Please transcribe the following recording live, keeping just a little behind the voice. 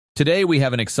Today we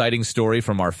have an exciting story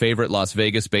from our favorite Las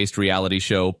Vegas-based reality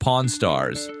show, Pawn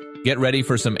Stars. Get ready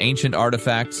for some ancient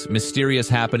artifacts, mysterious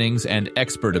happenings, and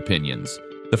expert opinions.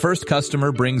 The first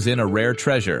customer brings in a rare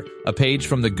treasure, a page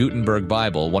from the Gutenberg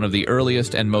Bible, one of the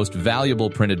earliest and most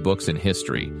valuable printed books in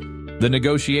history. The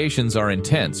negotiations are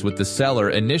intense, with the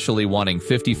seller initially wanting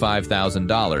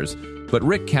 $55,000, but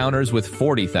Rick counters with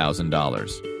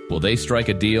 $40,000. Will they strike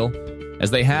a deal? As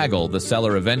they haggle, the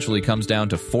seller eventually comes down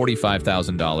to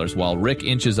 $45,000, while Rick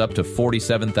inches up to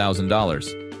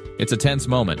 $47,000. It's a tense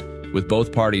moment, with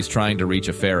both parties trying to reach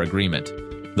a fair agreement.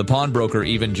 The pawnbroker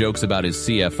even jokes about his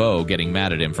CFO getting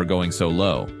mad at him for going so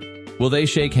low. Will they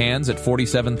shake hands at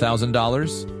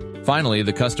 $47,000? Finally,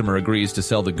 the customer agrees to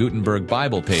sell the Gutenberg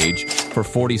Bible page for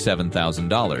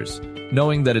 $47,000,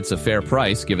 knowing that it's a fair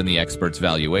price given the expert's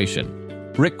valuation.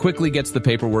 Rick quickly gets the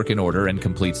paperwork in order and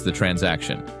completes the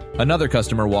transaction. Another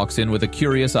customer walks in with a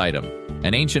curious item,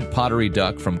 an ancient pottery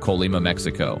duck from Colima,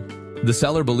 Mexico. The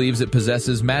seller believes it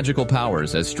possesses magical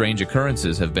powers, as strange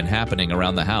occurrences have been happening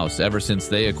around the house ever since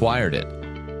they acquired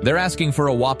it. They're asking for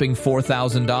a whopping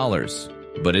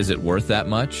 $4,000. But is it worth that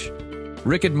much?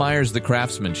 Rick admires the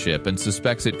craftsmanship and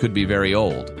suspects it could be very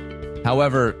old.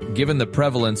 However, given the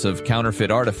prevalence of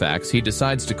counterfeit artifacts, he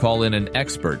decides to call in an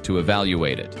expert to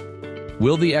evaluate it.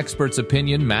 Will the expert's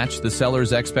opinion match the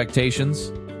seller's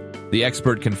expectations? The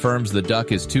expert confirms the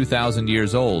duck is 2,000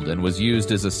 years old and was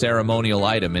used as a ceremonial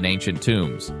item in ancient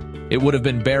tombs. It would have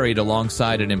been buried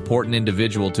alongside an important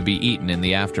individual to be eaten in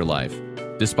the afterlife.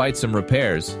 Despite some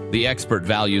repairs, the expert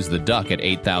values the duck at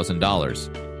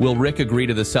 $8,000. Will Rick agree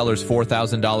to the seller's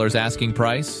 $4,000 asking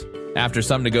price? After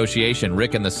some negotiation,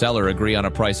 Rick and the seller agree on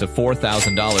a price of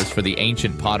 $4,000 for the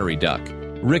ancient pottery duck.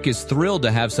 Rick is thrilled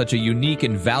to have such a unique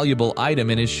and valuable item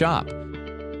in his shop.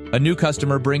 A new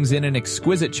customer brings in an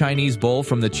exquisite Chinese bowl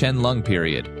from the Qianlong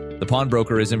period. The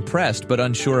pawnbroker is impressed but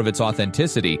unsure of its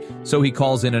authenticity, so he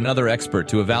calls in another expert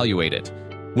to evaluate it.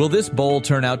 Will this bowl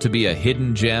turn out to be a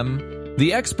hidden gem?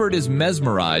 The expert is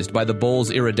mesmerized by the bowl's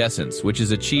iridescence, which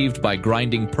is achieved by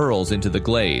grinding pearls into the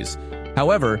glaze.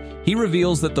 However, he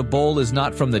reveals that the bowl is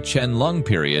not from the Qianlong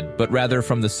period, but rather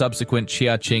from the subsequent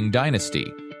Qing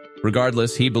dynasty.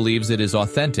 Regardless, he believes it is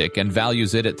authentic and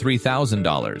values it at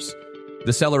 $3,000.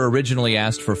 The seller originally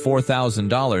asked for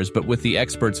 $4,000, but with the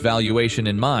expert's valuation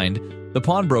in mind, the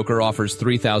pawnbroker offers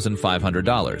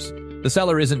 $3,500. The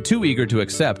seller isn't too eager to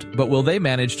accept, but will they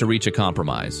manage to reach a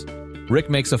compromise? Rick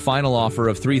makes a final offer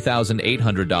of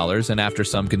 $3,800, and after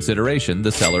some consideration,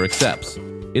 the seller accepts.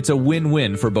 It's a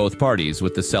win-win for both parties,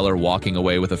 with the seller walking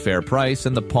away with a fair price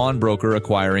and the pawnbroker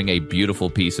acquiring a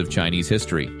beautiful piece of Chinese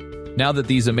history. Now that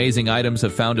these amazing items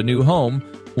have found a new home,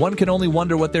 one can only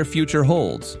wonder what their future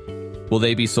holds. Will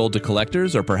they be sold to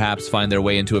collectors or perhaps find their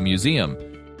way into a museum?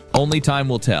 Only time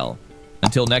will tell.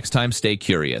 Until next time, stay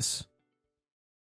curious.